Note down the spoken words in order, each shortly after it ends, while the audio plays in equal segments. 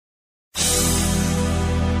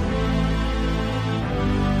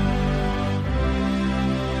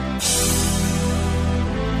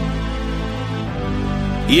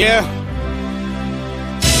Yeah.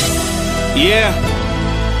 Yeah.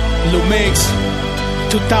 Lumix,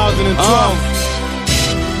 2012.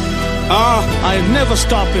 I ain't never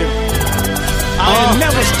stopping. I ain't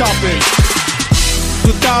never stopping.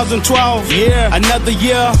 2012, Yeah. another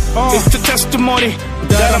year. It's the testimony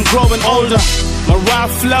that I'm growing older. My rap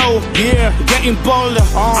flow, Yeah. getting bolder.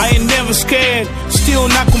 I ain't never scared, still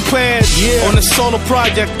not compared. Yeah. On a solo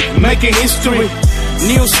project, making history.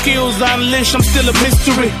 New skills unleashed, I'm still a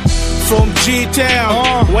mystery. From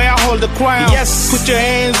G-Town, where I hold the crown. Yes. Put your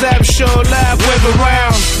hands up, show love, wave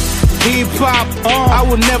around. Hip-hop, I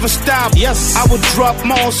will never stop. Yes. I will drop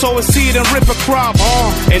more, sow a seed and rip a crop.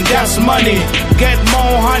 And that's money, get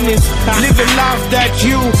more honeys. Living life that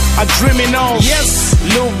you are dreaming of. Yes.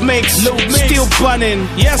 Lumix, Lumix. still bunning.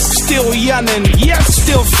 Yes. Still yawning. Yes.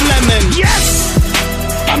 Still fleming. Yes.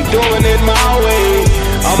 I'm doing it my way.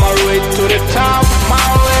 On my way to the top, my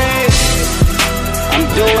way. I'm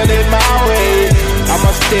doing it my way.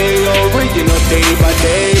 I'ma stay original day by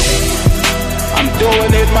day. I'm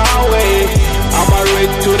doing it my way. I'ma way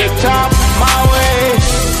to the top, my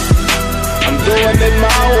way. I'm doing it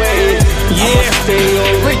my way. I'ma stay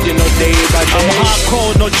original day by day. I'm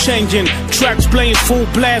hardcore, no changing. Tracks playing full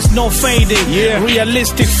blast, no fading. Yeah.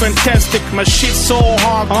 Realistic, fantastic. My shit so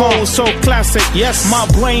hardcore, so classic. Yes. My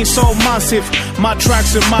brain so massive. My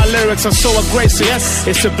tracks and my lyrics are so aggressive. Yes.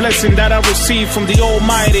 It's a blessing that I received from the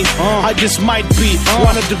Almighty. I just might be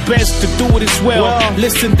one of the best to do it as well.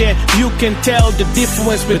 Listen there, you can tell the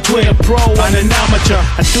difference between a pro and an amateur.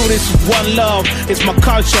 I do this with one love, it's my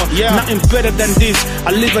culture. Nothing better than this.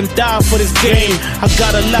 I live and die for this game. I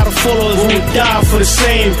got a lot of followers who will die for the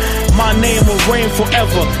same. My name will reign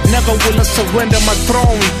forever. Never will I surrender my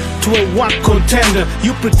throne to a one contender.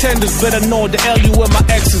 You pretenders better know the L you and my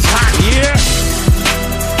ex is hot. Yeah.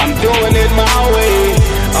 I'm doing it my way.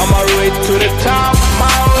 On my way to the top,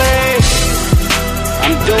 my way.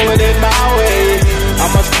 I'm doing it my way.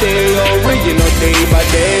 I'ma stay original day by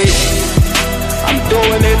day. I'm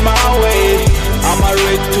doing it my way. On my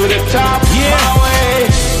way to the top, my way.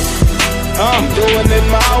 I'm doing it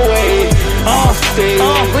my way. I'ma stay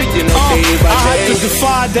original day by I had day. to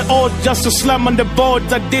defy the odds just to slam on the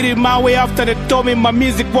boards. I did it my way after they told me my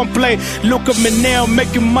music won't play. Look at me now,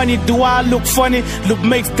 making money. Do I look funny? Look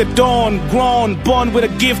makes the dawn, grown, born with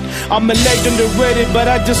a gift. I'm a legend already, but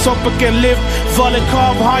I just hope I can live. Falling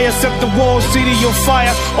carve higher, set the wall, city on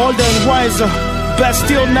fire, older and wiser. But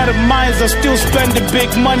still not a miser, still spending big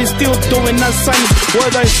money, still doing that sunny.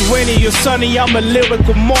 Whether it's rainy or sunny, I'm a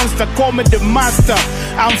lyrical monster, call me the master.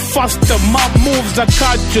 I'm faster, my moves are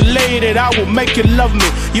calculated. I will make you love me,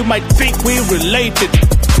 you might think we related.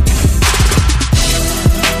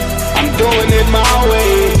 I'm doing it my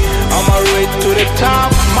way. On my way to the top,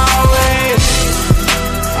 my way.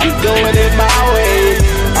 I'm doing it my way.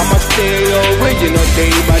 I'ma stay original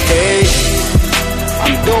day by day.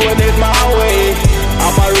 I'm doing it my way.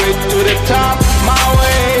 I'm my way to the top, my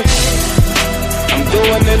way. I'm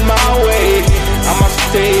doing it my way. I'ma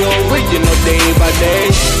stay original day by day.